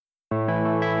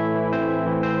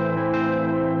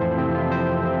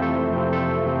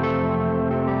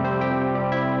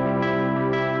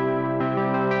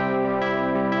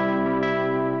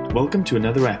Welcome to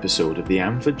another episode of the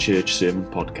Amford Church Sermon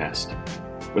Podcast.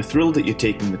 We're thrilled that you're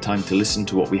taking the time to listen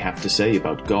to what we have to say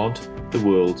about God, the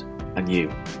world, and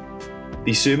you.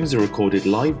 These sermons are recorded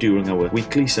live during our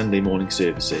weekly Sunday morning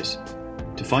services.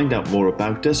 To find out more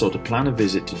about us or to plan a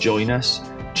visit to join us,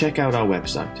 check out our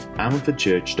website,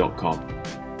 amfordchurch.com.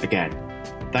 Again,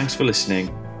 thanks for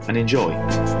listening and enjoy.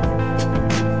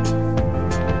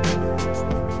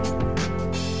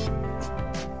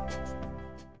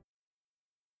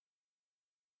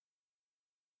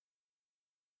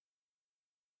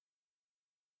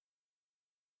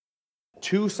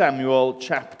 2 Samuel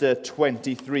chapter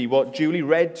 23. What Julie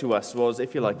read to us was,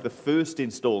 if you like, the first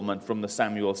installment from the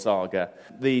Samuel saga.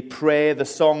 The prayer, the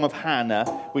Song of Hannah,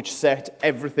 which set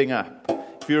everything up.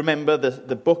 If you remember,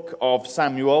 the book of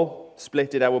Samuel,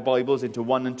 splitted our Bibles into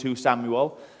 1 and 2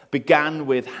 Samuel, began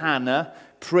with Hannah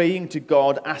praying to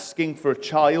God, asking for a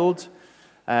child,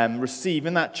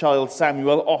 receiving that child,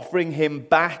 Samuel, offering him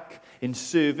back in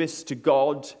service to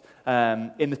God,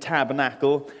 in the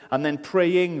tabernacle, and then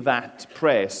praying that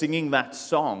prayer, singing that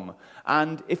song.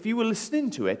 And if you were listening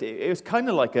to it, it was kind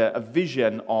of like a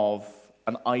vision of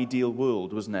an ideal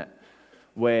world, wasn't it?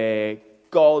 Where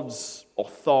God's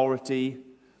authority,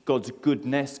 God's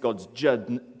goodness, God's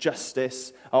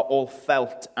justice are all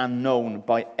felt and known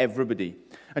by everybody.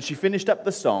 And she finished up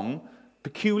the song,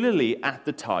 peculiarly at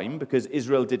the time, because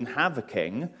Israel didn't have a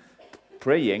king,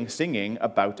 praying, singing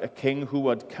about a king who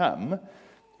had come,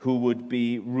 who would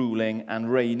be ruling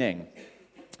and reigning.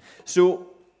 So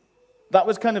that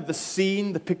was kind of the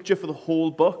scene, the picture for the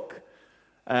whole book,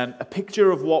 a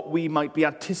picture of what we might be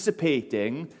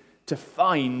anticipating to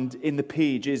find in the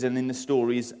pages and in the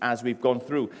stories as we've gone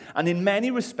through. And in many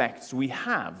respects, we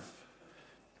have.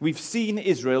 We've seen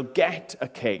Israel get a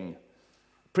king,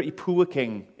 a pretty poor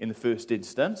king in the first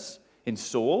instance, in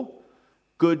Saul,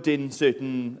 good in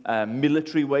certain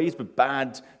military ways, but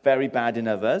bad, very bad in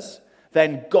others.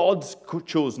 Then God's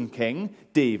chosen king,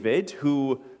 David,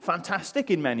 who, fantastic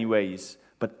in many ways,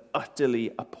 but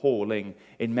utterly appalling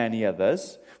in many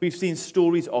others. We've seen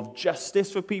stories of justice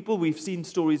for people. We've seen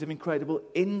stories of incredible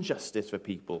injustice for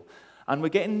people. And we're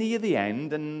getting near the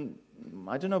end, and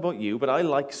I don't know about you, but I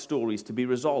like stories to be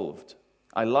resolved.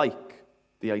 I like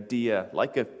the idea,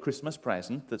 like a Christmas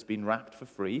present that's been wrapped for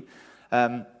free,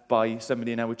 by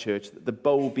somebody in our church, the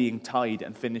bow being tied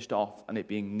and finished off, and it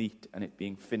being neat, and it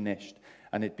being finished,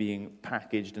 and it being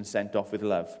packaged and sent off with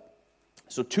love.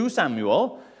 So 2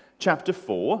 Samuel chapter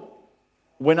 4,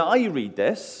 when I read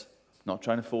this, not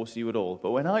trying to force you at all,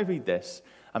 but when I read this,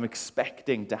 I'm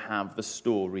expecting to have the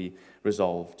story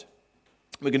resolved.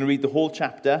 We're going to read the whole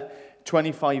chapter,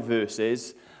 25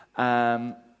 verses.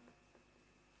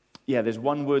 There's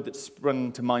one word that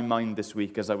sprung to my mind this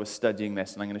week as I was studying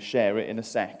this, and I'm going to share it in a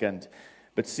second.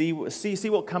 But see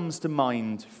what comes to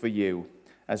mind for you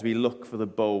as we look for the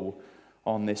bow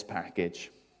on this package.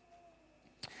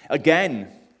 Again,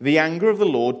 the anger of the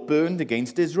Lord burned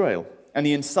against Israel, and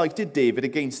he incited David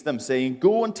against them, saying,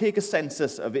 "Go and take a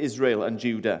census of Israel and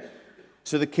Judah."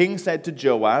 So the king said to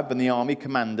Joab and the army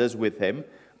commanders with him,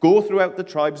 "Go throughout the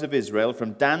tribes of Israel,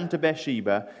 from Dan to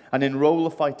Beersheba, and enroll the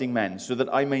fighting men, so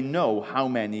that I may know how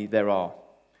many there are."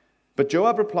 But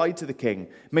Joab replied to the king,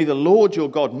 "May the Lord your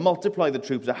God multiply the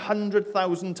troops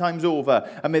 100,000 times over,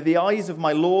 and may the eyes of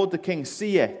my lord the king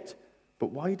see it. But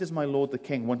why does my lord the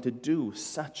king want to do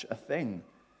such a thing?"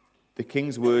 The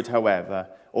king's word, however,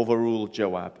 overruled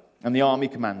Joab and the army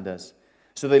commanders.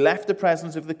 So they left the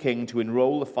presence of the king to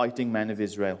enroll the fighting men of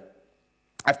Israel.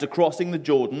 After crossing the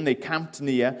Jordan, they camped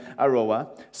near Aroah,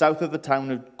 south of the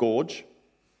town of Gorge,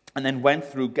 and then went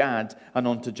through Gad and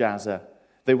on to Jazer.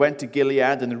 They went to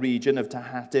Gilead and the region of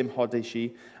Tahatim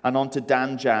Hodeshi, and on to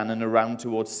Dan Jan and around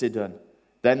towards Sidon.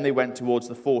 Then they went towards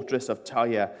the fortress of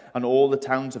Tyre and all the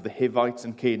towns of the Hivites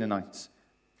and Canaanites.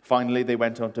 Finally, they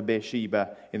went on to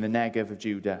Beersheba in the Negev of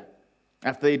Judah.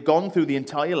 After they had gone through the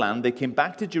entire land, they came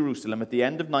back to Jerusalem at the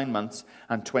end of 9 months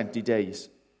and 20 days.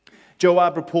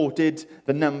 Joab reported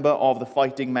the number of the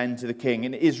fighting men to the king.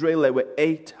 In Israel, there were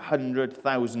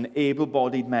 800,000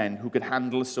 able-bodied men who could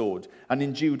handle a sword, and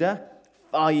in Judah,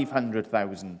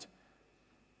 500,000.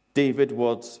 David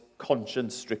was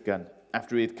conscience-stricken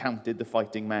after he had counted the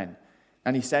fighting men.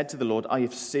 And he said to the Lord, "I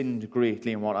have sinned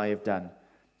greatly in what I have done.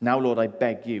 Now, Lord, I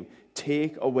beg you,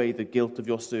 take away the guilt of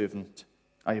your servant.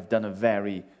 I have done a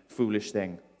very foolish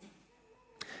thing."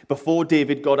 Before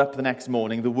David got up the next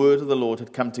morning, the word of the Lord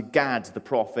had come to Gad the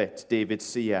prophet, David's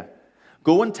seer.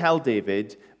 "Go and tell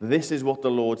David, this is what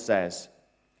the Lord says.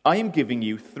 I am giving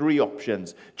you 3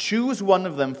 options. Choose one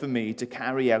of them for me to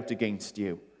carry out against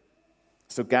you."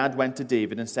 So Gad went to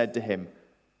David and said to him,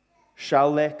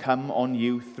 Shall there come on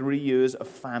you 3 years of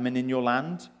famine in your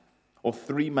land? Or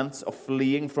 3 months of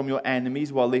fleeing from your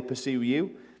enemies while they pursue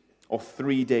you? Or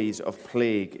 3 days of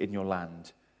plague in your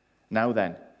land? Now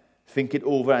then, think it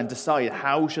over and decide,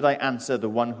 how should I answer the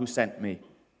one who sent me?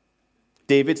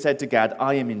 David said to Gad,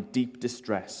 I am in deep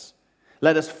distress.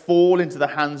 Let us fall into the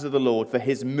hands of the Lord, for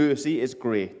his mercy is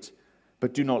great,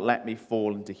 but do not let me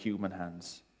fall into human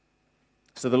hands.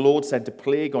 So the Lord sent a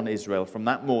plague on Israel from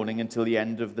that morning until the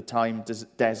end of the time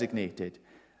designated,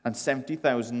 and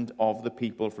 70,000 of the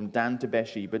people from Dan to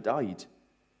Beersheba died.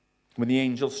 When the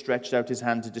angel stretched out his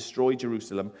hand to destroy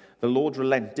Jerusalem, the Lord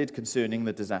relented concerning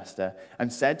the disaster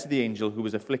and said to the angel who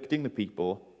was afflicting the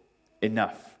people,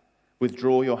 Enough,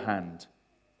 withdraw your hand.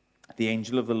 The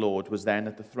angel of the Lord was then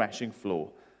at the threshing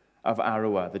floor of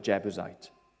Araunah the Jebusite.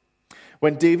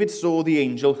 When David saw the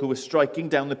angel who was striking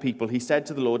down the people, he said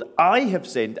to the Lord, I have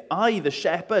sinned. I, the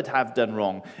shepherd, have done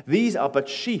wrong. These are but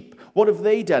sheep. What have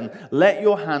they done? Let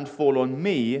your hand fall on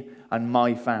me and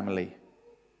my family.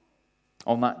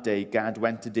 On that day, Gad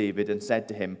went to David and said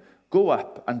to him, Go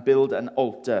up and build an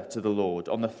altar to the Lord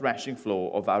on the threshing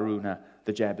floor of Araunah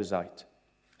the Jebusite.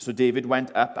 So David went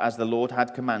up as the Lord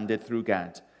had commanded through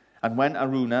Gad. And when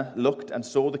Araunah looked and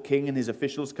saw the king and his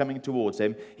officials coming towards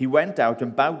him, he went out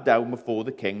and bowed down before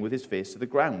the king with his face to the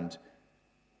ground.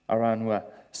 Araunah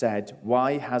said,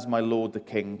 Why has my lord the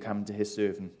king come to his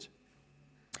servant?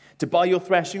 To buy your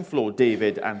threshing floor,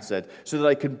 David answered, so that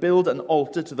I can build an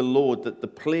altar to the Lord, that the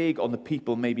plague on the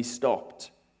people may be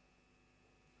stopped.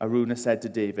 Araunah said to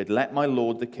David, Let my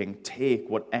lord the king take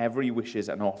whatever he wishes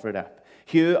and offer it up.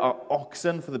 Here are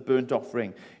oxen for the burnt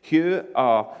offering. Here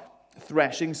are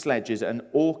threshing sledges and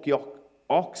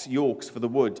ox yokes for the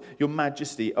wood. Your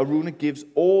majesty, Araunah gives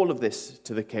all of this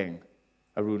to the king.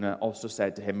 Araunah also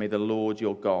said to him, May the Lord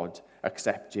your God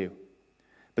accept you.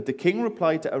 But the king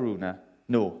replied to Araunah,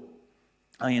 No,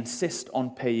 I insist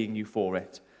on paying you for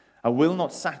it. I will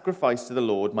not sacrifice to the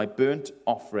Lord my burnt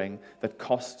offering that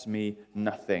costs me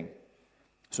nothing.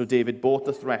 So David bought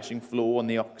the threshing floor and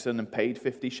the oxen and paid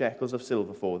 50 shekels of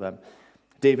silver for them.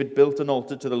 David built an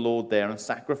altar to the Lord there and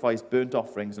sacrificed burnt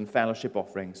offerings and fellowship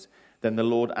offerings. Then the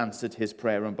Lord answered his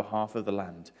prayer on behalf of the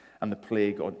land, and the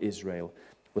plague on Israel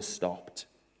was stopped.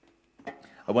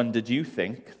 I wonder, do you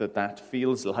think that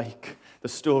feels like the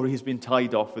story has been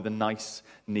tied off with a nice,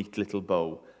 neat little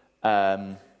bow?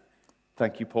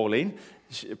 Thank you, Pauline.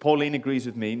 Pauline agrees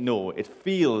with me. No, it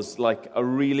feels like a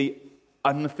really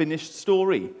unfinished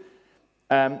story.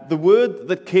 The word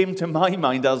that came to my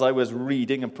mind as I was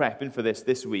reading and prepping for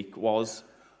this week was,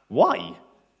 why?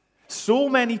 So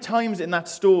many times in that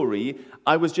story,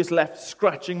 I was just left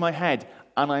scratching my head,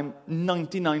 and I'm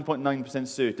 99.9%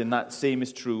 certain that same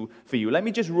is true for you. Let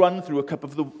me just run through a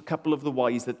couple of the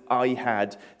whys that I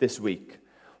had this week.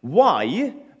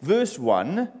 Why, verse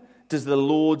 1, does the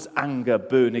Lord's anger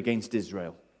burn against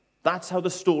Israel? That's how the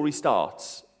story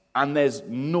starts, and there's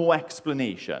no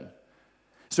explanation.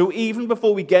 So even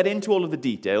before we get into all of the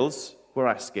details, we're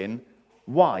asking,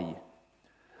 why?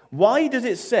 Why does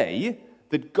it say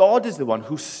that God is the one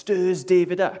who stirs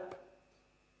David up?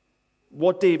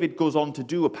 What David goes on to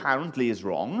do apparently is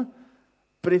wrong,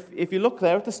 but if you look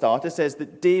there at the start, it says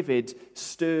that David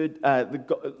stirred,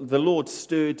 the Lord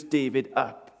stirred David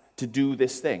up to do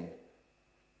this thing.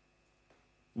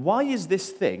 Why is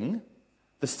this thing,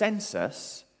 the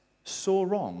census, so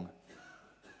wrong?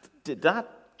 Did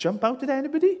that jump out at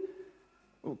anybody?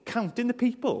 Counting the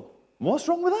people. What's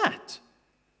wrong with that?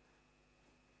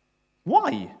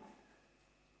 Why?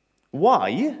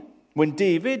 Why, when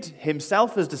David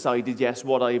himself has decided, yes,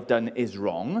 what I've done is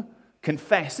wrong,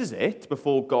 confesses it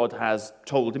before God has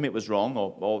told him it was wrong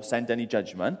or sent any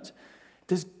judgment,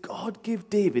 does God give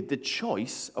David the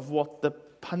choice of what the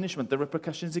punishment, the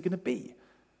repercussions are going to be?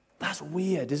 That's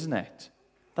weird, isn't it?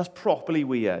 That's properly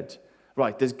weird.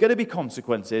 Right, there's going to be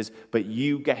consequences, but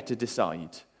you get to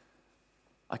decide.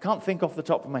 I can't think off the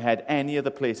top of my head any other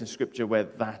place in Scripture where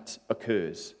that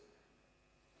occurs.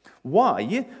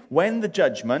 Why, when the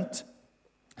judgment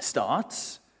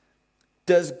starts,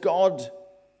 does God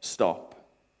stop?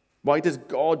 Why does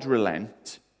God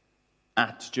relent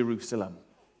at Jerusalem?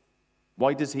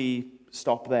 Why does he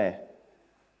stop there?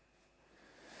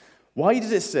 Why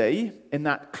does it say in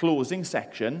that closing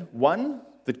section, 1,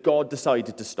 that God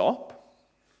decided to stop,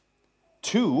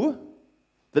 2,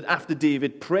 that after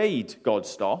David prayed, God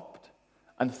stopped,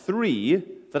 and 3,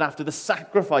 that after the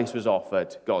sacrifice was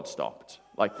offered, God stopped?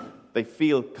 Like, they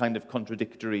feel kind of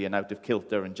contradictory and out of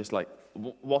kilter and just like,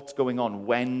 what's going on?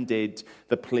 When did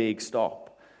the plague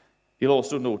stop? You'll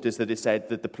also notice that it said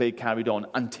that the plague carried on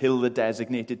until the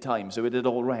designated time, so it had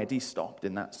already stopped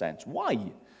in that sense.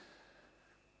 Why?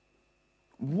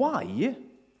 Why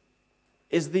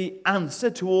is the answer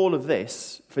to all of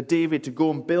this for David to go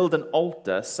and build an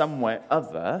altar somewhere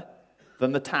other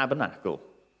than the tabernacle?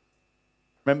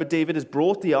 Remember, David has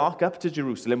brought the ark up to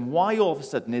Jerusalem. Why all of a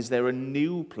sudden is there a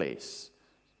new place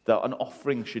that an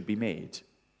offering should be made?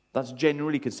 That's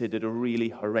generally considered a really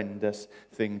horrendous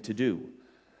thing to do.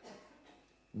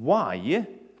 Why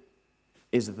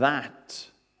is that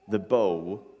the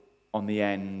bow on the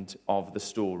end of the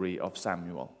story of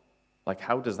Samuel? Like,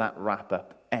 how does that wrap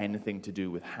up anything to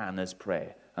do with Hannah's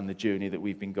prayer and the journey that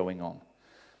we've been going on?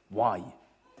 Why?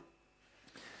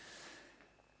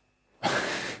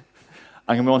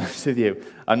 I'm going to be honest with you.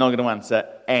 I'm not going to answer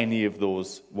any of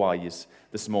those whys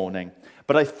this morning.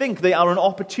 But I think they are an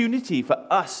opportunity for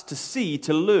us to see,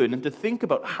 to learn, and to think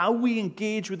about how we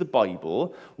engage with the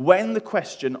Bible when the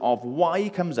question of why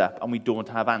comes up and we don't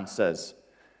have answers.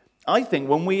 I think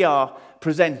when we are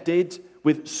presented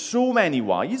with so many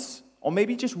whys, or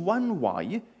maybe just one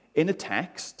why in a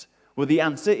text where the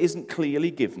answer isn't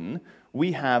clearly given,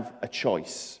 we have a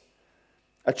choice.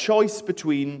 A choice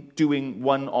between doing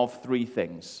one of three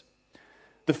things.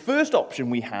 The first option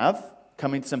we have,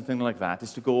 coming to something like that,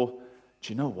 is to go,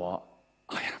 do you know what?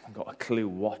 I haven't got a clue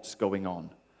what's going on.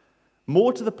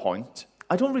 More to the point,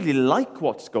 I don't really like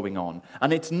what's going on,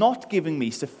 and it's not giving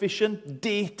me sufficient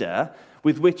data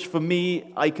with which, for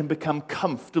me, I can become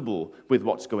comfortable with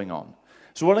what's going on.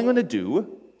 So what I'm going to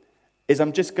do is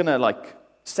I'm just going to,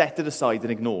 set it aside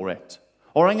and ignore it.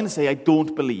 Or I'm going to say I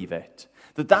don't believe it.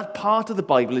 That part of the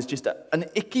Bible is just an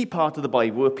icky part of the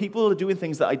Bible where people are doing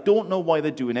things that I don't know why they're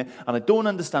doing it, and I don't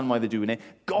understand why they're doing it.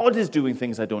 God is doing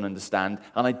things I don't understand,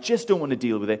 and I just don't want to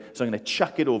deal with it, so I'm going to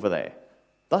chuck it over there.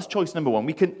 That's choice number one.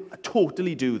 We can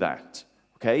totally do that,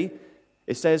 okay?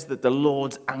 It says that the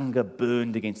Lord's anger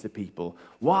burned against the people.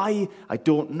 Why? I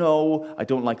don't know. I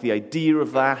don't like the idea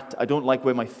of that. I don't like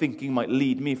where my thinking might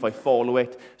lead me if I follow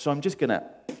it. So I'm just going to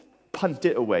punt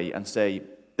it away and say,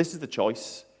 this is the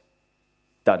choice.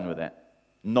 Done with it.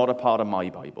 Not a part of my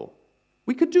Bible.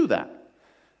 We could do that.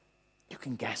 You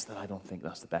can guess that I don't think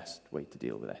that's the best way to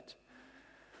deal with it.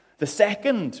 The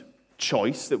second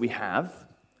choice that we have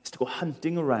is to go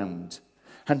hunting around.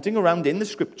 Hunting around in the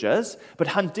scriptures, but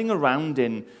hunting around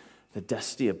in the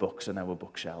dustier books on our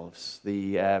bookshelves,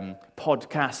 the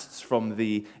podcasts from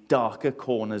the darker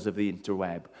corners of the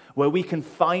interweb, where we can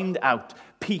find out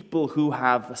people who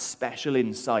have a special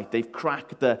insight. They've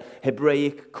cracked the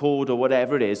Hebraic code or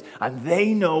whatever it is, and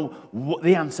they know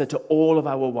the answer to all of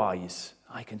our whys.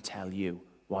 I can tell you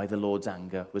why the Lord's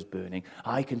anger was burning.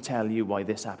 I can tell you why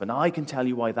this happened. I can tell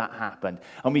you why that happened.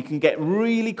 And we can get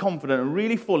really confident and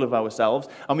really full of ourselves,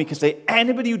 and we can say,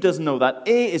 anybody who doesn't know that,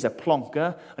 A, is a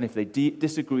plonker, and if they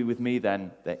disagree with me,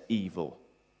 then they're evil.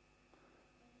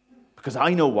 Because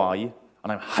I know why,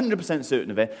 and I'm 100%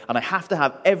 certain of it, and I have to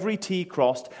have every T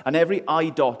crossed, and every I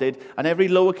dotted, and every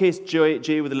lowercase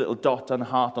j with a little dot and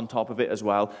heart on top of it as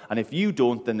well. And if you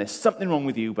don't, then there's something wrong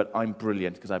with you, but I'm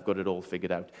brilliant because I've got it all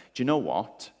figured out. Do you know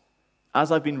what?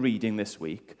 As I've been reading this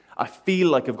week, I feel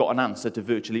like I've got an answer to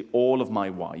virtually all of my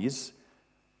whys.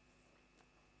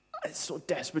 I'm so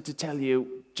desperate to tell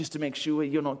you, just to make sure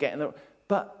you're not getting it.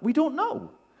 But we don't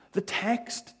know. The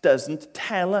text doesn't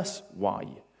tell us why.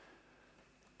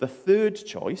 The third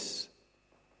choice,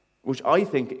 which I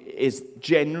think is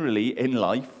generally in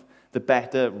life the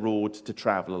better road to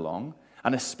travel along,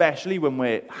 and especially when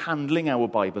we're handling our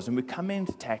Bibles and we come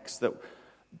into texts that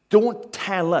don't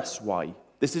tell us why.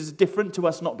 This is different to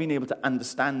us not being able to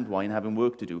understand why and having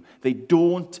work to do. They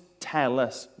don't tell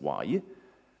us why.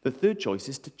 The third choice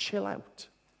is to chill out.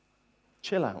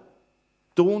 Chill out.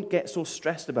 Don't get so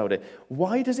stressed about it.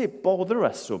 Why does it bother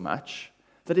us so much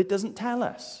that it doesn't tell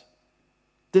us?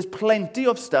 There's plenty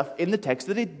of stuff in the text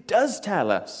that it does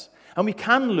tell us, and we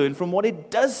can learn from what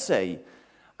it does say.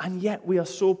 And yet we are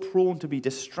so prone to be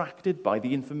distracted by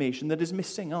the information that is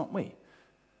missing, aren't we?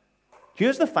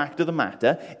 Here's the fact of the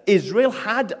matter. Israel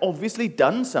had obviously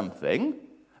done something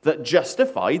that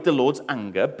justified the Lord's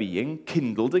anger being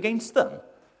kindled against them.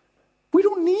 We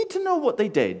don't need to know what they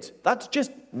did. That's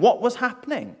just what was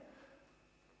happening.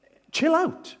 Chill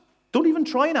out. Don't even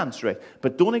try and answer it,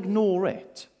 but don't ignore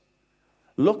it.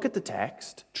 Look at the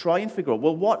text, try and figure out,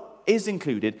 well, what is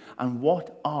included and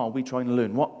what are we trying to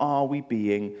learn? What are we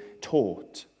being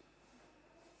taught?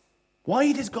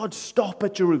 Why does God stop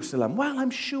at Jerusalem? Well, I'm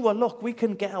sure, look, we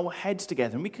can get our heads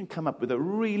together and we can come up with a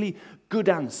really good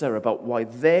answer about why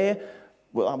that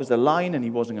was the line and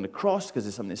he wasn't going to cross because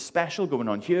there's something special going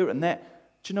on here and there.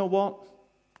 Do you know what?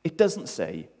 It doesn't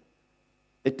say.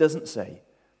 It doesn't say.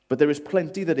 But there is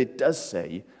plenty that it does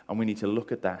say, and we need to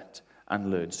look at that and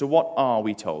learn. So what are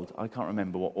we told? I can't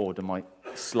remember what order my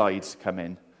slides come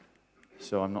in.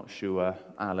 So I'm not sure,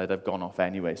 Aled, I've gone off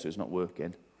anyway, so it's not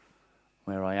working.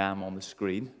 Where I am on the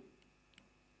screen.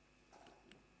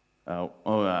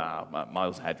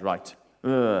 Miles ahead, right.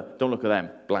 Don't look at them,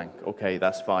 blank. Okay,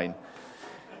 that's fine.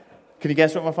 Can you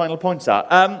guess what my final points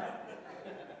are?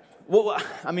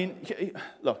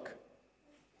 Look,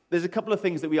 there's a couple of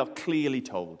things that we are clearly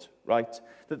told, right?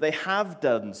 That they have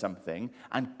done something,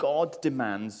 and God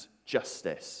demands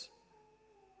justice.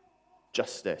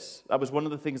 Justice. That was one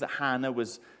of the things that Hannah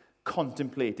was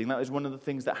contemplating. That is one of the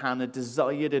things that Hannah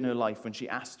desired in her life when she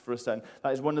asked for a son.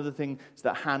 That is one of the things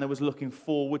that Hannah was looking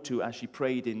forward to as she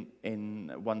prayed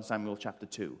in 1 Samuel chapter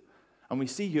 2. And we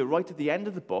see here, right at the end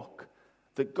of the book,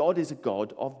 that God is a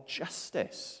God of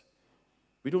justice.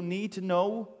 We don't need to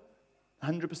know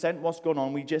 100% what's going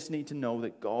on. We just need to know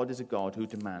that God is a God who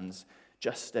demands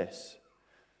justice.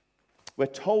 We're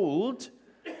told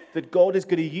that God is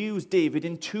going to use David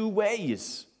in two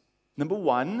ways. Number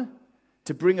one,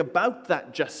 to bring about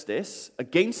that justice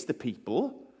against the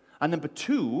people. And number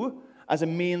two, as a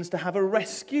means to have a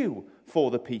rescue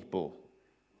for the people.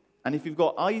 And if you've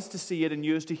got eyes to see it and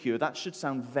ears to hear, that should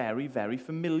sound very, very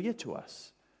familiar to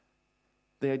us.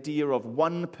 The idea of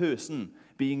one person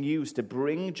being used to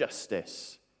bring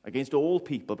justice against all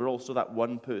people, but also that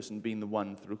one person being the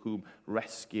one through whom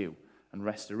rescue and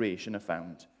restoration are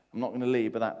found. I'm not going to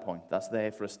labor that point. That's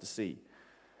there for us to see.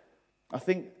 I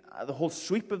think the whole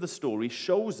sweep of the story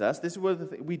shows us, this is where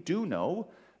we do know,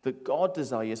 that God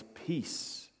desires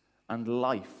peace and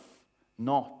life,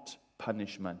 not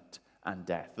punishment and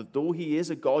death. That though he is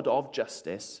a God of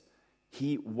justice,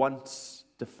 he wants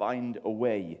to find a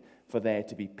way for there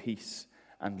to be peace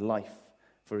and life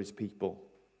for his people.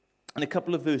 And a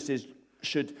couple of verses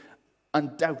should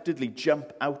undoubtedly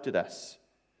jump out at us.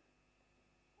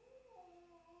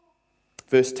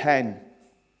 Verse 10,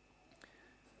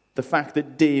 the fact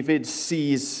that David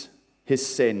sees his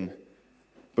sin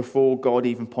before God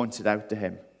even points it out to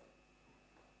him.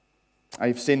 I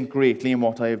have sinned greatly in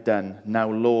what I have done. Now,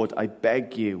 Lord, I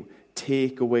beg you,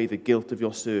 take away the guilt of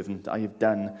your servant. I have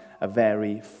done a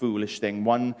very foolish thing.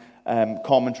 One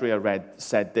commentary I read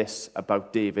said this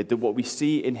about David, that what we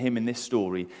see in him in this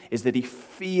story is that he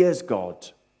fears God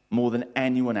more than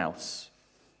anyone else.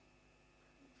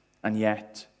 And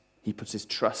yet, he puts his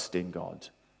trust in God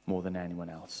more than anyone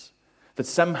else. That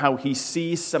somehow he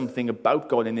sees something about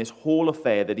God in this whole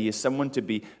affair, that he is someone to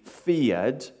be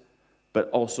feared, but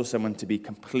also someone to be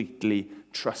completely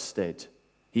trusted.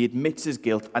 He admits his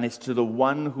guilt, and it's to the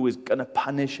one who is going to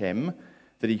punish him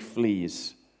that he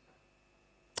flees.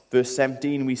 Verse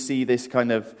 17, we see this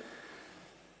kind of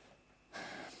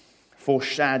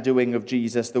foreshadowing of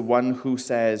Jesus, the one who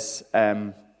says,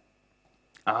 I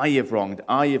have wronged,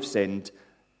 I have sinned,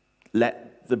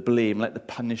 let the blame, let the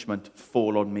punishment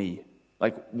fall on me.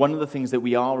 Like, one of the things that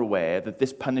we are aware that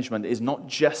this punishment is not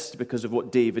just because of what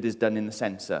David has done in the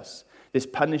census. This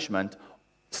punishment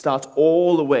starts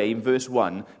all the way in verse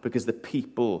 1 because the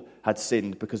people had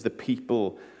sinned, because the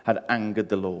people had angered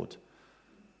the Lord.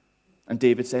 And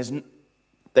David says,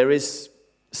 there is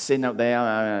sin out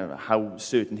there, how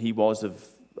certain he was of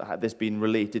this being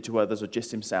related to others or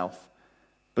just himself.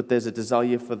 But there's a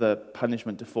desire for the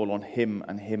punishment to fall on him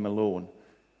and him alone.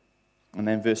 And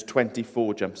then verse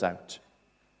 24 jumps out.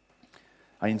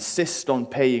 I insist on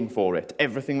paying for it,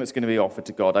 everything that's going to be offered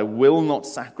to God. I will not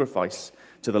sacrifice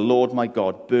to the Lord my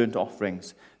God burnt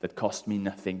offerings that cost me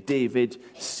nothing. David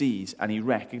sees and he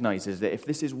recognizes that if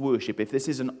this is worship, if this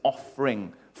is an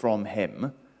offering from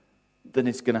him, then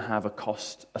it's going to have a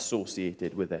cost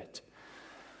associated with it.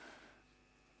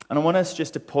 And I want us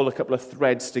just to pull a couple of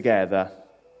threads together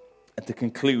at the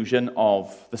conclusion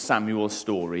of the Samuel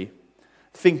story,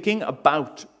 thinking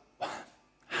about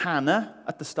Hannah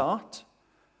at the start,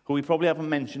 who we probably haven't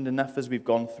mentioned enough as we've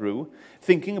gone through,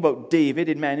 thinking about David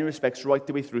in many respects right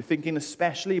the way through, thinking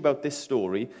especially about this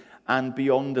story and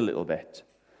beyond a little bit.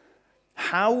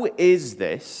 How is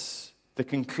this the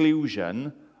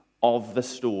conclusion of the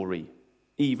story,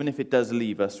 even if it does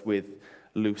leave us with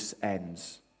loose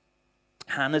ends?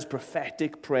 Hannah's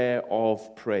prophetic prayer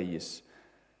of praise.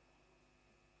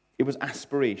 It was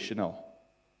aspirational.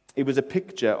 It was a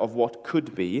picture of what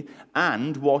could be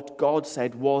and what God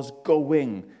said was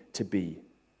going to be.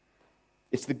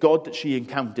 It's the God that she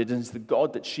encountered, and it's the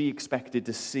God that she expected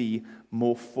to see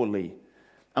more fully.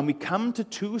 And we come to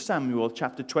 2 Samuel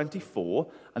chapter 24,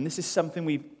 and this is something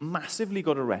we've massively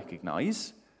got to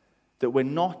recognize, that we're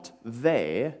not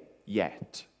there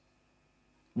yet.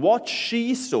 What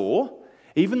she saw,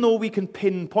 even though we can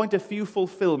pinpoint a few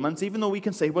fulfillments, even though we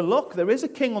can say, well, look, there is a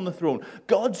king on the throne.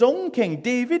 God's own king,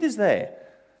 David, is there.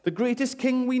 The greatest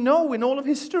king we know in all of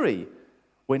history.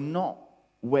 we're not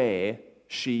where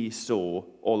she saw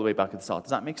all the way back at the start.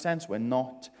 Does that make sense? We're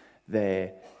not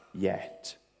there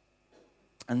yet.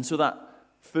 And so that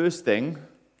first thing,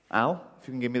 Al, if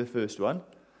you can give me the first one,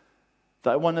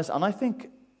 that I want us, and I think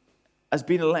has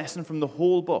been a lesson from the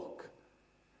whole book,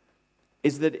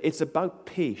 is that it's about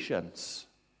patience.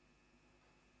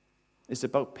 It's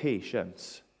about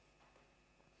patience.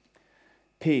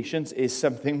 Patience is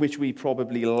something which we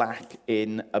probably lack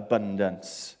in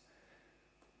abundance.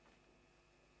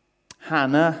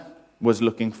 Hannah was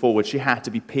looking forward. She had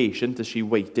to be patient as she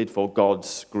waited for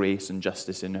God's grace and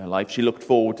justice in her life. She looked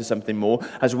forward to something more.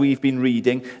 As we've been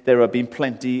reading, there have been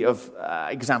plenty of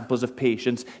examples of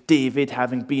patience. David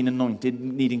having been anointed,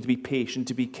 needing to be patient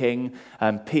to be king.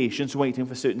 Patience, waiting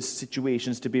for certain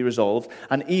situations to be resolved.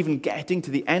 And even getting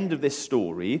to the end of this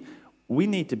story, we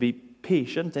need to be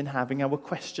patient in having our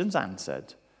questions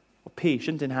answered. Or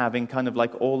patient in having kind of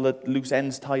like all the loose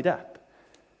ends tied up.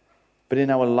 But in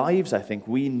our lives, I think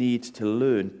we need to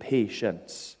learn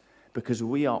patience because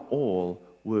we are all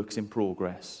works in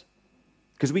progress.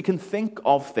 Because we can think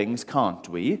of things, can't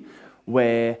we,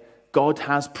 where God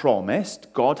has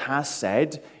promised, God has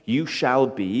said, you shall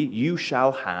be, you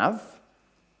shall have.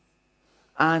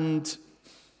 And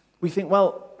we think,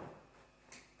 well,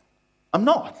 I'm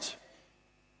not.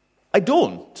 I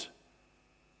don't.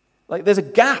 Like there's a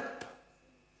gap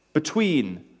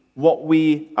between what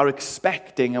we are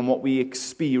expecting and what we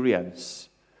experience.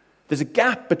 There's a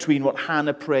gap between what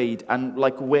Hannah prayed and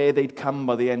like where they'd come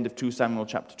by the end of 2 Samuel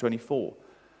chapter 24.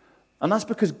 And that's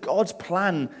because God's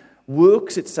plan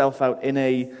works itself out in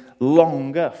a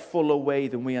longer, fuller way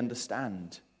than we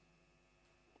understand.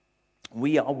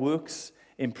 We are works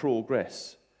in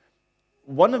progress.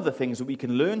 One of the things that we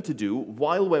can learn to do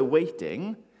while we're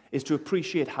waiting is to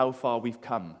appreciate how far we've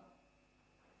come.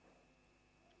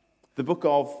 The book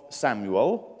of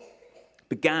Samuel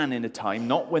began in a time,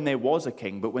 not when there was a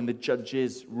king, but when the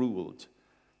judges ruled.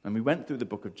 And we went through the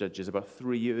book of Judges about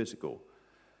 3 years ago.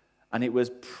 And it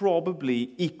was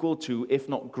probably equal to, if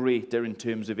not greater, in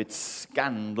terms of its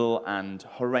scandal and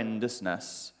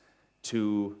horrendousness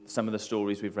to some of the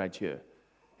stories we've read here.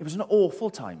 It was an awful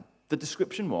time. The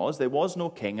description was, there was no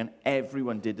king and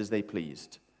everyone did as they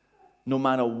pleased, no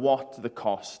matter what the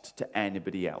cost to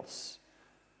anybody else.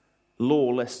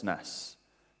 Lawlessness,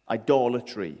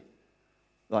 idolatry,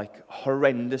 like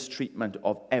horrendous treatment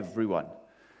of everyone.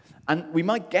 And we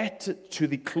might get to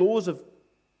the close of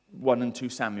 1 and 2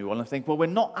 Samuel and think, well, we're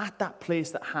not at that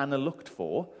place that Hannah looked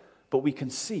for, but we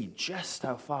can see just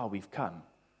how far we've come.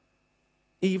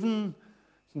 Even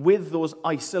with those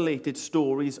isolated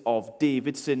stories of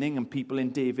David sinning and people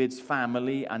in David's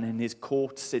family and in his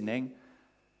court sinning,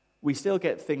 we still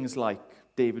get things like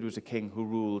David was a king who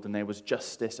ruled and there was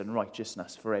justice and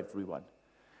righteousness for everyone.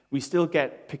 We still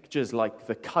get pictures like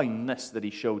the kindness that he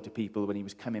showed to people when he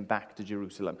was coming back to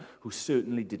Jerusalem, who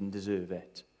certainly didn't deserve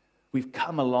it. We've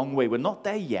come a long way. We're not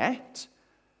there yet,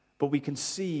 but we can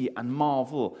see and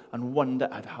marvel and wonder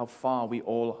at how far we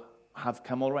all have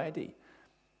come already.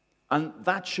 And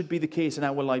that should be the case in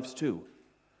our lives too.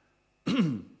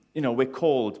 We're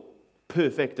called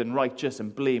perfect and righteous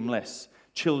and blameless,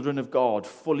 children of God,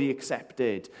 fully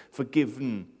accepted,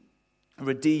 forgiven,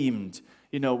 redeemed.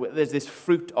 There's this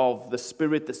fruit of the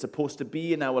Spirit that's supposed to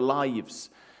be in our lives.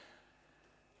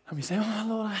 And we say, oh,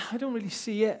 Lord, I don't really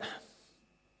see it.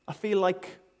 I feel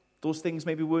like those things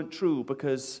maybe weren't true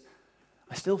because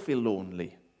I still feel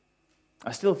lonely.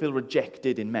 I still feel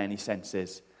rejected in many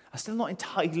senses. I'm still not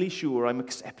entirely sure I'm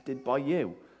accepted by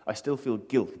you. I still feel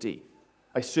guilty.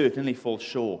 I certainly fall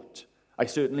short. I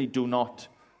certainly do not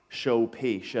show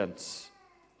patience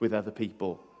with other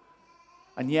people.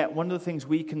 And yet, one of the things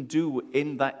we can do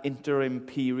in that interim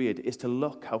period is to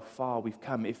look how far we've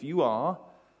come. If you are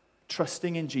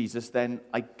trusting in Jesus, then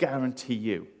I guarantee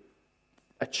you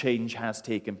a change has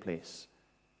taken place.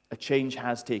 A change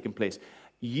has taken place.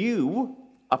 You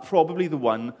are probably the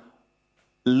one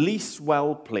least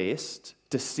well placed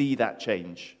to see that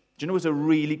change. Do you know what's a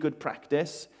really good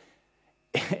practice?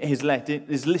 Is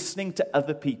listening to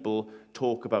other people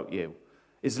talk about you.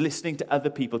 Is listening to other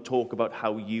people talk about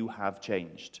how you have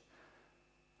changed.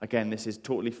 Again, this is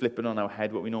totally flipping on our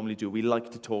head what we normally do. We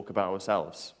like to talk about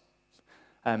ourselves.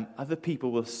 Other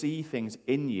people will see things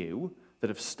in you that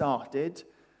have started,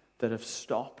 that have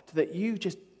stopped, that you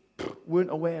just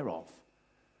weren't aware of.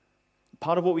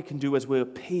 Part of what we can do as we're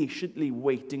patiently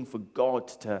waiting for God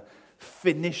to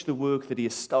finish the work that he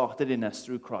has started in us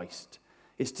through Christ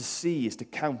is to see, is to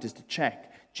count, is to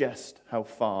check just how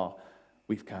far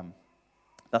we've come.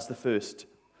 That's the first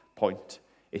point.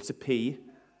 It's a P.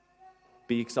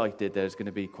 Be excited. There's going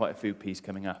to be quite a few P's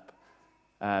coming up.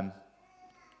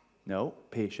 No.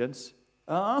 Patience?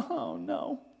 Oh,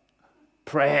 no.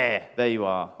 Prayer. There you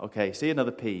are. Okay, see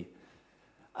another P.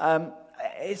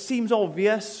 It seems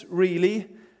obvious, really,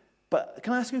 but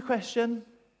can I ask you a question?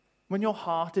 When your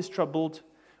heart is troubled,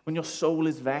 when your soul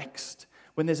is vexed,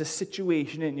 when there's a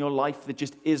situation in your life that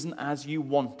just isn't as you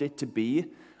want it to be,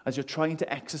 as you're trying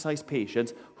to exercise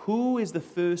patience, who is the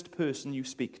first person you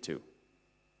speak to?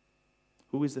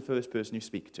 Who is the first person you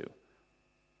speak to?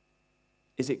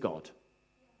 Is it God?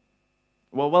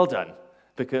 Well done.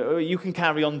 Because you can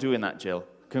carry on doing that, Jill.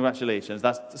 Congratulations.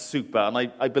 That's super. And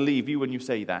I believe you when you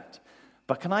say that.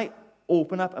 But can I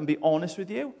open up and be honest with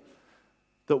you?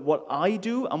 That what I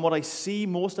do and what I see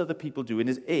most other people doing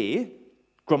is A,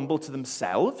 grumble to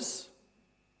themselves,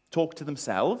 talk to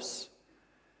themselves,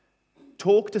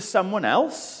 talk to someone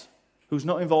else who's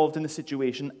not involved in the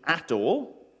situation at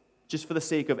all, just for the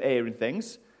sake of airing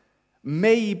things,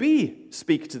 maybe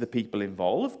speak to the people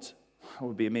involved. It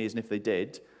would be amazing if they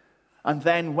did. And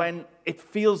then when it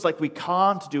feels like we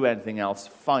can't do anything else,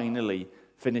 finally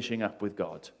finishing up with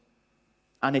God.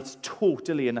 And it's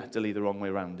totally and utterly the wrong way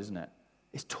around, isn't it?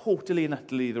 It's totally and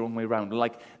utterly the wrong way around.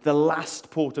 Like the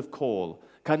last port of call,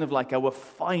 kind of like our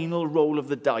final roll of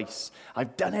the dice.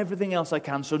 I've done everything else I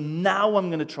can, so now I'm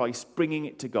going to try bringing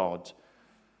it to God.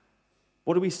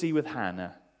 What do we see with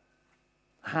Hannah?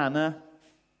 Hannah,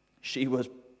 she was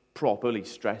properly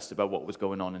stressed about what was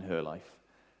going on in her life.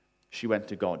 She went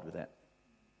to God with it.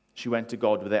 She went to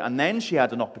God with it. And then she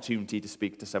had an opportunity to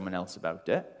speak to someone else about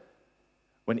it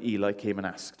when Eli came and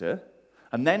asked her.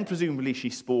 And then presumably she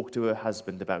spoke to her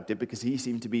husband about it because he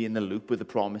seemed to be in the loop with the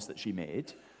promise that she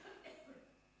made.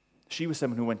 She was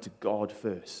someone who went to God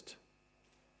first.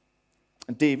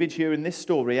 And David here in this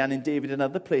story, and in David in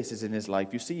other places in his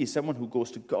life, you see he's someone who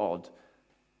goes to God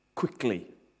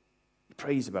quickly. He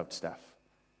prays about stuff.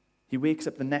 He wakes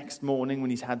up the next morning when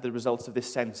he's had the results of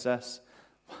this census.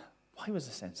 Why was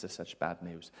the census such bad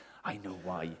news? I know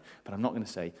why, but I'm not going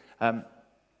to say. And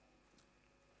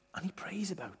he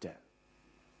prays about it.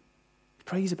 He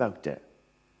prays about it.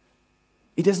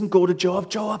 He doesn't go to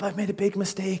Joab, I've made a big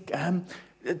mistake.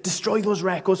 Destroy those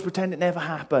records, pretend it never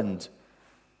happened.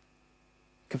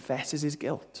 Confesses his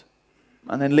guilt.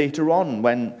 And then later on,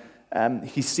 when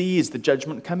he sees the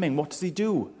judgment coming, what does he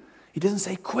do? He doesn't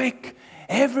say, quick,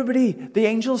 everybody, the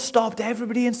angels stopped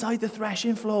everybody inside the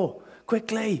threshing floor,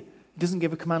 quickly. He doesn't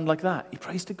give a command like that. He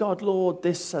prays to God, Lord,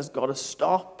 this has got to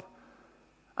stop.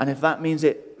 And if that means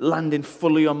it landing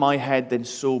fully on my head, then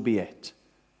so be it.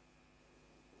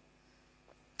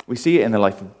 We see it in the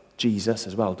life of Jesus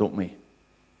as well, don't we?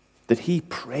 That he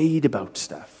prayed about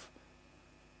stuff.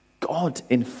 God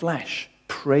in flesh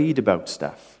prayed about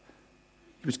stuff.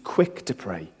 He was quick to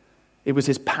pray. It was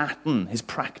his pattern, his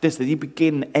practice, that he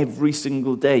began every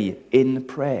single day in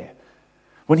prayer.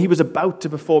 When he was about to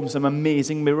perform some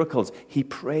amazing miracles, he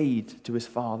prayed to his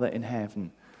Father in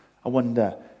heaven. I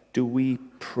wonder, do we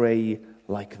pray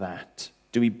like that?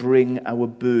 Do we bring our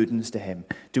burdens to him?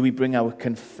 Do we bring our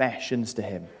confessions to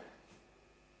him?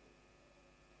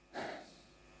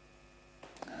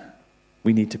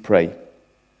 We need to pray.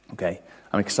 Okay,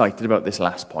 I'm excited about this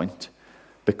last point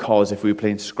because if we were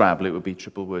playing Scrabble, it would be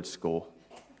triple word score.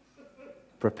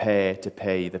 Prepare to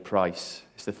pay the price.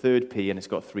 It's the third P and it's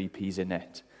got 3 P's in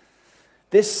it.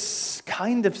 This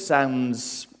kind of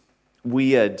sounds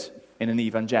weird in an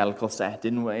evangelical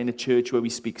setting, in a church where we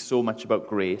speak so much about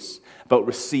grace, about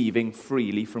receiving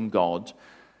freely from God.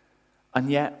 And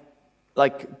yet,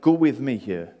 go with me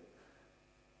here.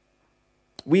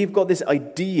 We've got this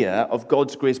idea of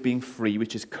God's grace being free,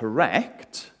 which is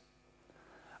correct,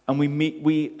 and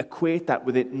we equate that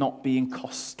with it not being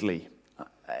costly.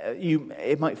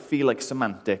 It might feel like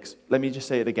semantics. Let me just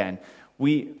say it again.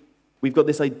 We've got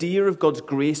this idea of God's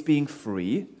grace being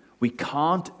free. We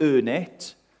can't earn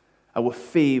it. Our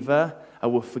favor,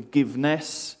 our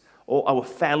forgiveness, or our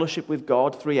fellowship with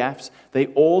God, 3 F's, they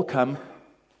all come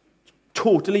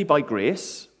totally by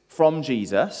grace from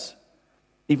Jesus.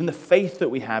 Even the faith that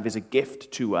we have is a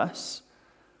gift to us.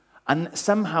 And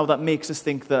somehow that makes us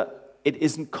think that it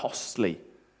isn't costly.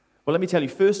 Well, let me tell you,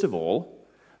 first of all,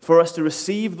 for us to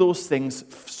receive those things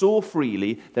so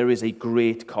freely, there is a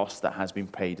great cost that has been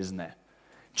paid, isn't there?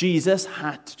 Jesus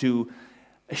had to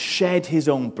shed his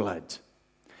own blood.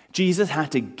 Jesus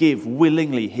had to give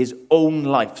willingly his own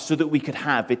life so that we could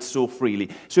have it so freely.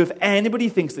 So if anybody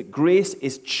thinks that grace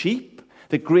is cheap,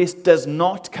 that grace does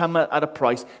not come at a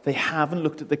price, they haven't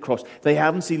looked at the cross. They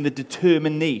haven't seen the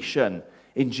determination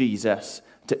in Jesus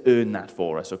to earn that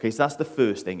for us. Okay, so that's the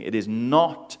first thing. It is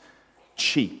not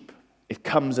cheap. It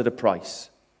comes at a price.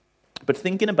 But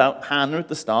thinking about Hannah at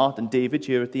the start and David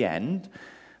here at the end,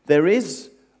 there is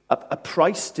a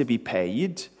price to be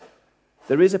paid.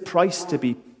 There is a price to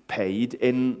be paid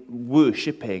in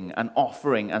worshipping and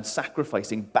offering and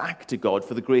sacrificing back to God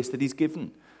for the grace that he's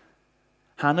given.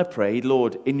 Hannah prayed,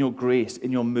 Lord, in your grace,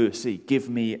 in your mercy, give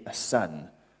me a son.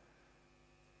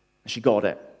 She got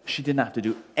it. She didn't have to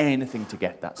do anything to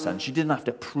get that son. She didn't have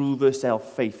to prove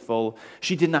herself faithful.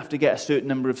 She didn't have to get a certain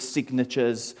number of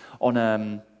signatures on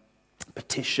a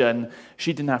petition.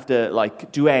 She didn't have to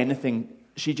do anything.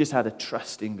 She just had a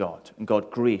trust in God, and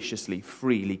God graciously,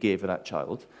 freely gave her that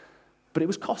child. But it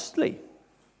was costly.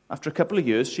 After a couple of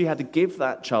years, she had to give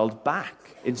that child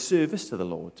back in service to the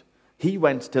Lord. He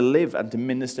went to live and to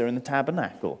minister in the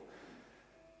tabernacle.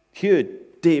 Here,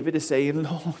 David is saying,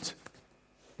 Lord,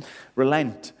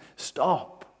 relent,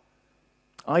 stop.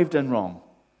 I've done wrong.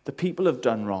 The people have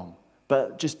done wrong.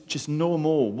 But just no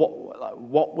more.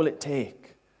 What will it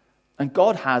take? And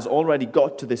God has already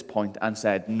got to this point and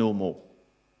said, no more.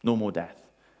 No more death.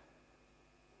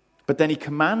 But then he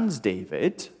commands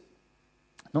David,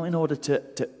 not in order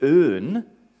to earn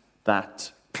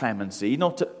that clemency,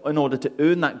 not in order to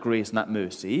earn that grace and that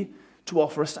mercy, to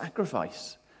offer a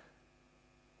sacrifice.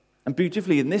 And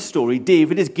beautifully in this story,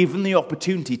 David is given the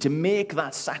opportunity to make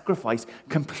that sacrifice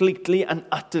completely and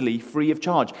utterly free of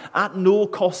charge, at no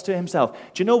cost to himself.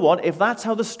 Do you know what? If that's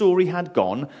how the story had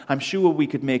gone, I'm sure we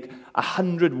could make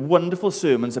 100 wonderful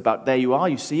sermons about, there you are,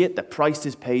 you see it, the price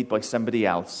is paid by somebody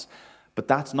else. But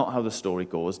that's not how the story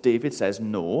goes. David says,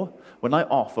 no, when I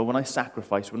offer, when I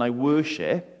sacrifice, when I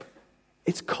worship,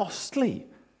 it's costly.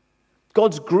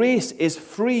 God's grace is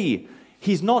free.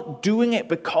 He's not doing it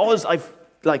because I've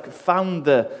found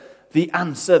the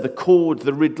answer, the code,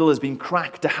 the riddle has been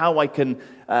cracked to how I can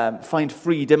find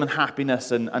freedom and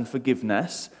happiness and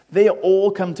forgiveness. They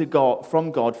all come to God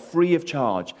from God free of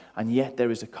charge, and yet there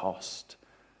is a cost.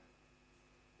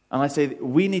 And I say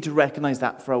we need to recognize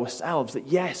that for ourselves, that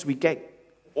yes, we get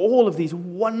all of these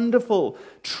wonderful,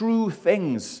 true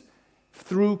things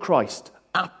through Christ,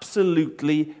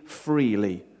 absolutely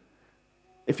freely.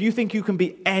 If you think you can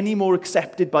be any more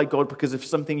accepted by God because of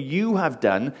something you have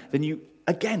done, then you,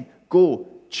 again, go,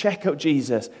 check out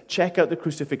Jesus, check out the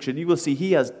crucifixion. You will see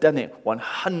he has done it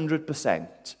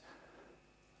 100%.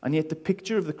 And yet the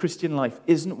picture of the Christian life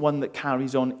isn't one that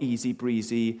carries on easy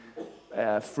breezy,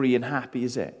 free and happy,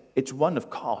 is it? It's one of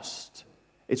cost.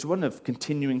 It's one of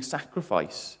continuing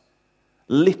sacrifice.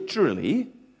 Literally,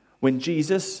 when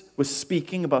Jesus was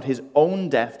speaking about his own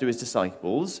death to his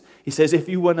disciples, he says, if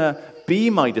you want to be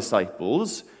my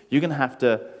disciples, you're going to have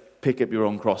to pick up your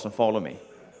own cross and follow me.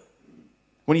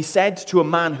 When he said to a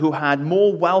man who had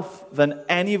more wealth than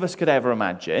any of us could ever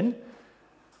imagine,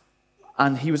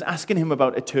 and he was asking him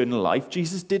about eternal life,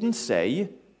 Jesus didn't say,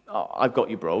 oh, I've got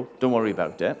you, bro, don't worry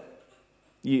about it.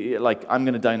 I'm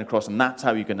going to die on a cross, and that's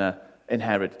how you're going to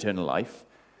inherit eternal life.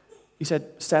 He said,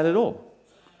 sell it all.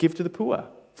 Give to the poor.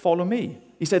 Follow me.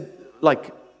 He said,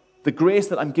 the grace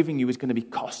that I'm giving you is going to be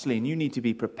costly, and you need to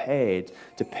be prepared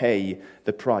to pay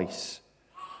the price.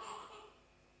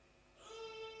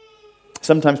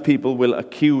 Sometimes people will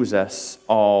accuse us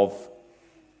of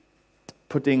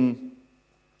putting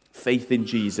faith in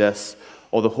Jesus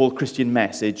or the whole Christian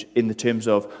message in the terms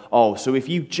of, so if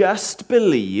you just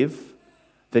believe,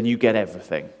 then you get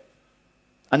everything.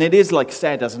 And it is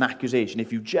said as an accusation,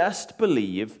 if you just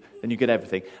believe, then you get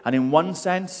everything. And in one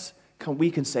sense, we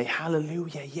can say,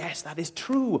 hallelujah, yes, that is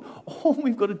true. All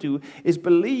we've got to do is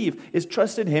believe, is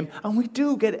trust in him, and we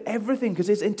do get everything because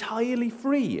it's entirely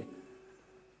free.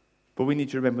 But we need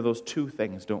to remember those two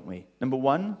things, don't we? Number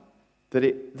one, that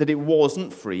it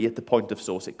wasn't free at the point of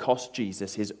source. It cost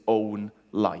Jesus his own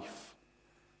life.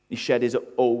 He shed his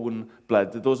own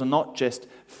blood. Those are not just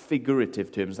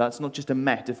figurative terms. That's not just a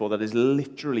metaphor. That is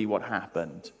literally what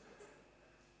happened.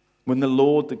 When the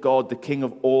Lord, the God, the King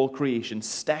of all creation,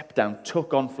 stepped down,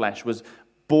 took on flesh, was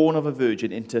born of a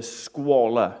virgin into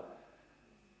squalor,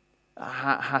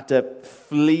 had to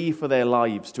flee for their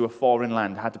lives to a foreign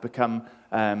land, had to become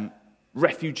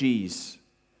refugees,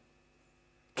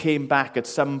 came back at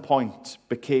some point,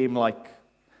 became like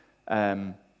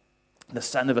the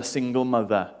son of a single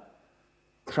mother,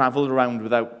 traveled around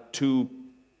without 2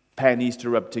 pennies to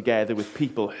rub together, with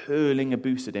people hurling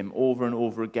abuse at him over and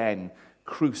over again,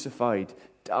 crucified,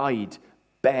 died,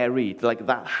 buried.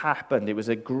 That happened. It was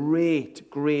a great,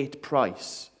 great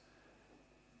price.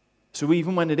 So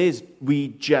even when it is, we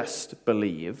just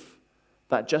believe,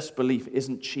 that just belief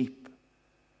isn't cheap.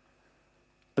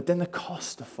 But then the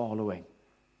cost of following.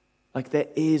 There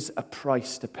is a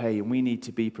price to pay, and we need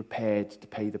to be prepared to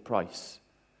pay the price.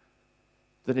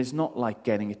 That is not like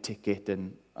getting a ticket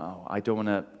and, I don't want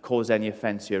to cause any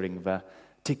offense here, Ingvar,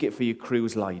 ticket for your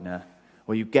cruise liner,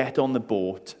 where you get on the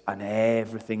boat and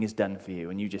everything is done for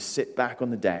you and you just sit back on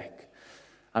the deck.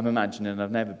 I'm imagining,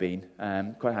 I've never been,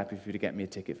 quite happy for you to get me a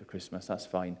ticket for Christmas, that's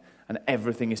fine. And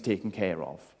everything is taken care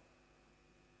of.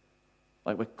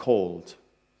 Like we're called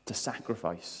to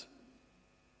sacrifice.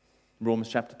 Romans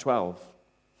chapter 12.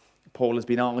 Paul has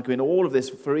been arguing all of this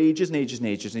for ages and ages and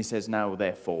ages, and he says, now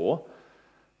therefore,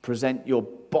 present your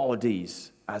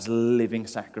bodies as living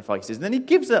sacrifices. And then he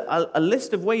gives a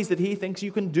list of ways that he thinks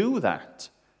you can do that.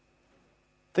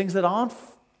 Things that aren't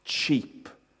cheap,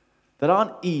 that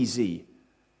aren't easy,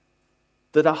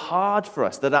 that are hard for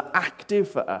us, that are active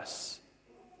for us,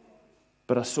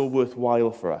 but are so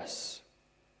worthwhile for us.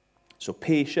 So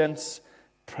patience,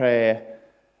 prayer,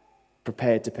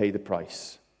 prepared to pay the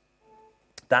price.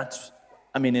 That's,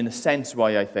 in a sense,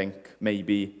 why I think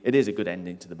maybe it is a good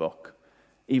ending to the book,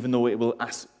 even though it will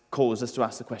cause us to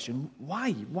ask the question,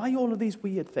 why? Why all of these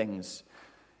weird things?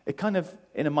 It kind of,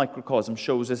 in a microcosm,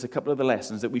 shows us a couple of the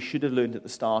lessons that we should have learned at the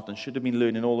start and should have been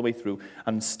learning all the way through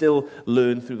and still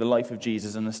learn through the life of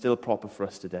Jesus and are still proper for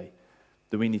us today.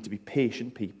 That we need to be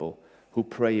patient people who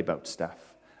pray about stuff.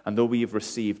 And though we have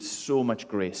received so much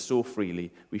grace so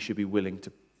freely, we should be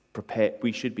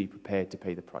prepared to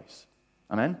pay the price.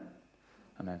 Amen?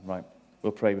 Amen. Right.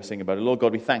 We'll pray, we'll sing about it. Lord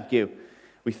God, we thank you.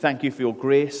 We thank you for your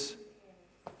grace.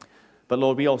 But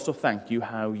Lord, we also thank you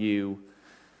how you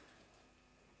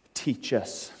teach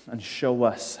us and show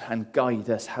us and guide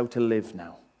us how to live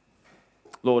now.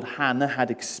 Lord, Hannah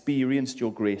had experienced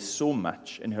your grace so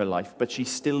much in her life, but she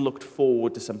still looked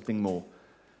forward to something more.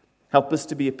 Help us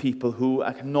to be a people who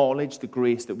acknowledge the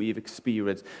grace that we have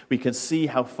experienced. We can see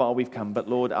how far we've come, but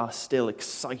Lord, are still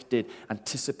excited,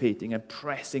 anticipating and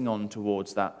pressing on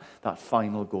towards that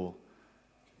final goal.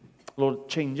 Lord,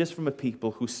 change us from a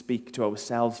people who speak to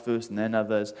ourselves first and then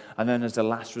others, and then as a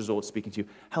last resort speaking to you.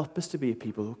 Help us to be a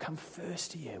people who come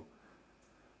first to you.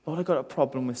 Lord, I've got a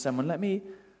problem with someone. Let me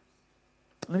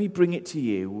bring it to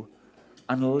you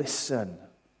and listen.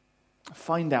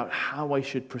 Find out how I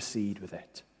should proceed with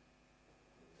it.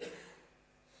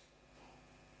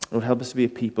 Lord, help us to be a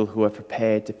people who are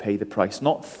prepared to pay the price,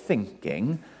 not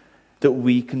thinking that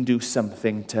we can do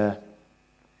something to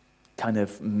kind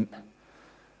of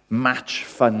match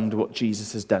fund what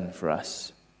Jesus has done for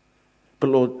us. But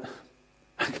Lord,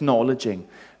 acknowledging,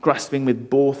 grasping with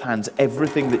both hands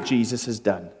everything that Jesus has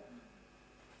done.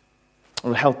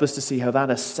 Lord, help us to see how that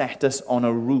has set us on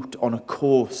a route, on a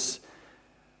course,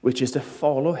 which is to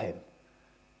follow him.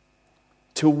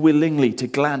 To willingly, to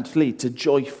gladly, to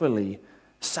joyfully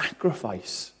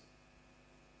sacrifice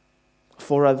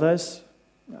for others,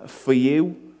 for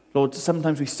you. Lord,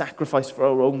 sometimes we sacrifice for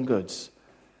our own goods.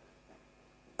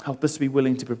 Help us to be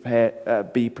willing to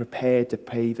be prepared to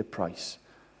pay the price.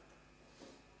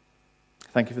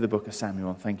 Thank you for the book of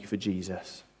Samuel. Thank you for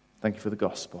Jesus. Thank you for the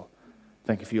gospel.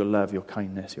 Thank you for your love, your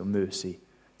kindness, your mercy.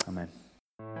 Amen.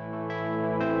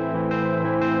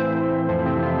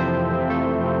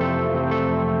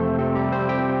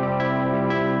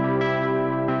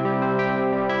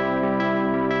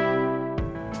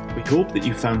 We hope that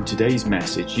you found today's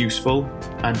message useful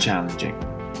and challenging.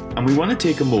 And we want to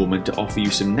take a moment to offer you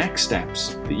some next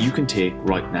steps that you can take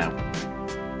right now.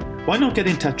 Why not get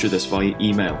in touch with us via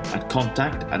email at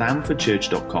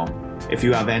contact@amfordchurch.com if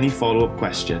you have any follow-up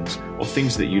questions or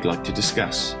things that you'd like to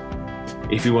discuss.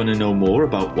 If you want to know more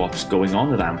about what's going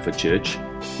on at Amford Church,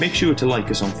 make sure to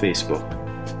like us on Facebook.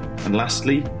 And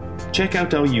lastly, check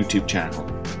out our YouTube channel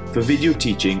for video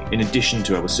teaching in addition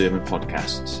to our sermon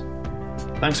podcasts.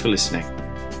 Thanks for listening.